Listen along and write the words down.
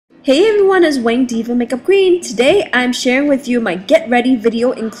Hey everyone, it's Wayne Diva Makeup Queen. Today I'm sharing with you my get ready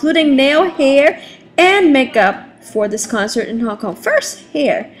video including nail, hair, and makeup for this concert in Hong Kong. First,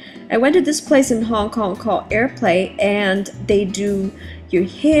 hair. I went to this place in Hong Kong called Airplay and they do your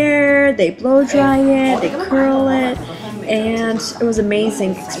hair, they blow dry it, they curl it, and it was an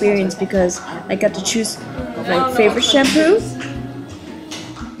amazing experience because I got to choose my favorite shampoo.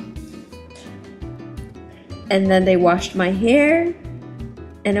 And then they washed my hair.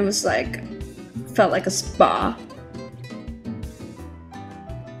 And it was like, felt like a spa.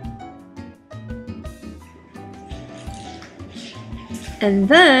 And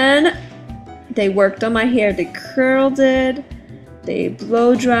then they worked on my hair. They curled it, they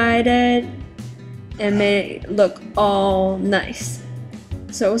blow dried it, and made it look all nice.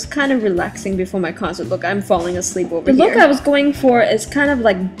 So it was kind of relaxing before my concert. Look, I'm falling asleep over here. The look I was going for is kind of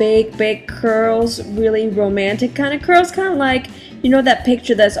like big curls, really romantic kind of curls, kind of like, you know, that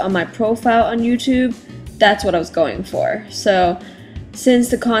picture that's on my profile on YouTube? That's what I was going for. So since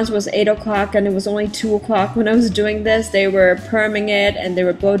the concert was 8 o'clock and it was only 2 o'clock when I was doing this, they were perming it and they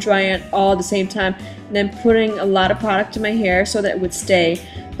were blow drying it all at the same time and then putting a lot of product in my hair so that it would stay.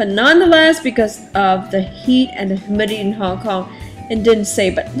 But nonetheless, because of the heat and the humidity in Hong Kong, it didn't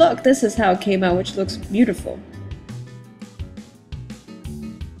stay. But look, this is how it came out, which looks beautiful.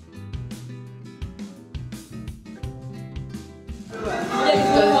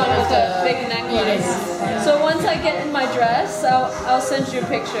 So once I get in my dress, I'll send you a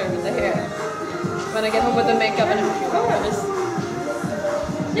picture with the hair. When I get home with the makeup and of course.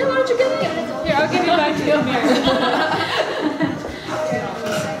 Yeah, why don't you get it? Here, I'll give you back to your mirror.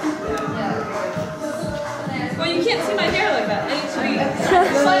 Well, you can't see my hair like that. I need to be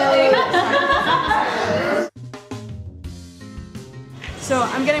slightly. So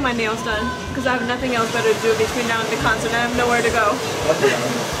I'm getting my nails done because I have nothing else better to do between now and the concert and I have nowhere to go.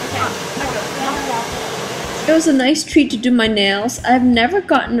 It was a nice treat to do my nails. I've never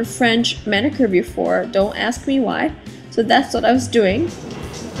gotten a French manicure before. Don't ask me why. So that's what I was doing.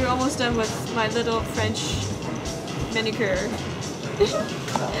 We're almost done with my little French manicure.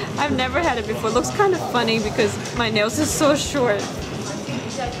 I've never had it before. It looks kind of funny because my nails are so short.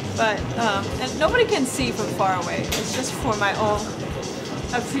 But and nobody can see from far away. It's just for my own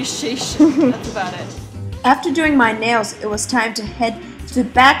appreciation. That's about it. After doing my nails, it was time to head to the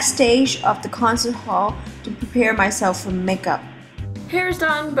backstage of the concert hall to prepare myself for makeup. Hair is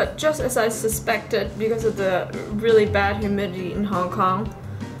done, but just as I suspected, because of the really bad humidity in Hong Kong,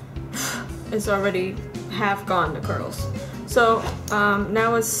 it's already half gone, the curls. So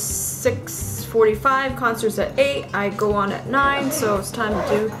now it's 6:45, concert's at 8, I go on at 9, so it's time to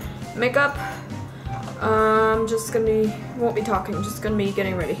do makeup. Won't be talking, just gonna be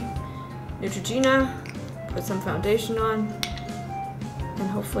getting ready. Neutrogena, put some foundation on, and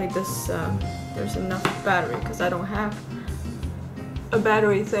hopefully this there's enough battery because I don't have a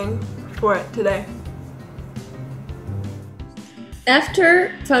battery thing for it today.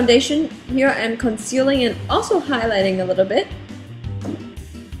 After foundation, here I'm concealing and also highlighting a little bit.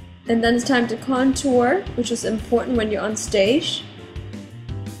 And then it's time to contour, which is important when you're on stage.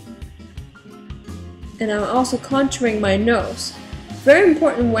 And I'm also contouring my nose. Very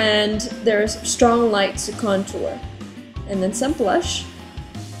important when there's strong lights to contour. And then some blush.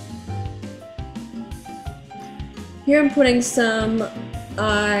 Here I'm putting some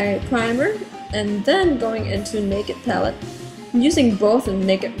eye primer and then going into Naked Palette. I'm using both the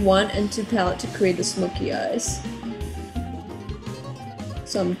Naked 1 and 2 palette to create the smoky eyes.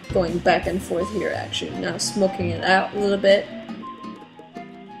 So I'm going back and forth here actually, now smoking it out a little bit.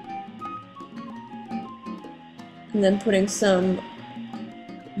 And then putting some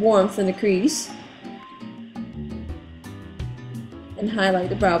warmth in the crease. And highlight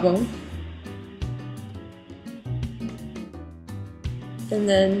the brow bone. And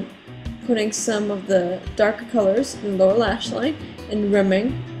then putting some of the darker colors in the lower lash line and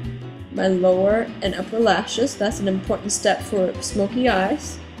rimming my lower and upper lashes. That's an important step for smoky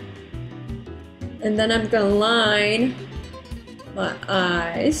eyes. And then I'm gonna line my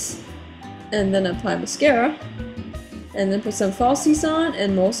eyes and then apply mascara and then put some falsies on,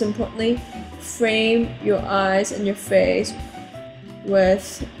 and most importantly, frame your eyes and your face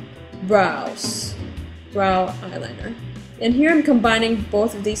with brow eyeliner. And here I'm combining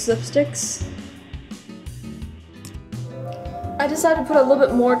both of these lipsticks. I decided to put a little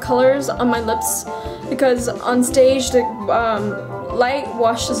bit more colors on my lips because on stage the light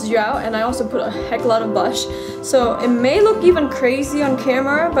washes you out, and I also put a heck lot of blush. So it may look even crazy on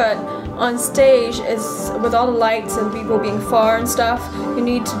camera, but on stage, with all the lights and people being far and stuff, you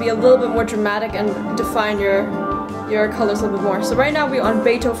need to be a little bit more dramatic and define your your colors a little bit more. So right now we're on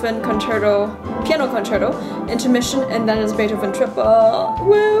Beethoven Concerto, Piano Concerto, Intermission, and then it's Beethoven Triple.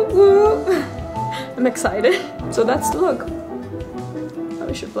 Woo woo! I'm excited. So that's the look.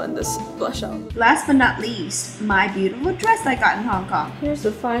 We should blend this blush out. Last but not least, my beautiful dress I got in Hong Kong. Here's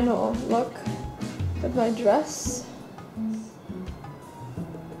the final look of my dress.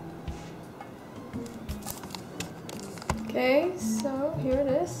 Okay, so here it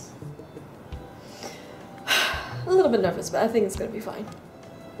is. A little bit nervous, but I think it's gonna be fine.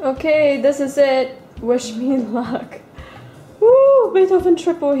 Okay, this is it. Wish me luck. Woo! Beethoven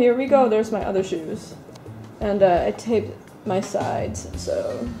Triple, here we go. There's my other shoes. And I taped my sides,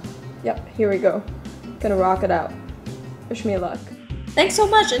 so yep, here we go. Gonna rock it out. Wish me luck. Thanks so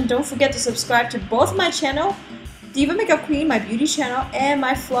much, and don't forget to subscribe to both my channel, Diva Makeup Queen, my beauty channel, and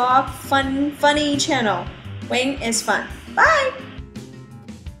my vlog funny channel. Wing is fun. Bye!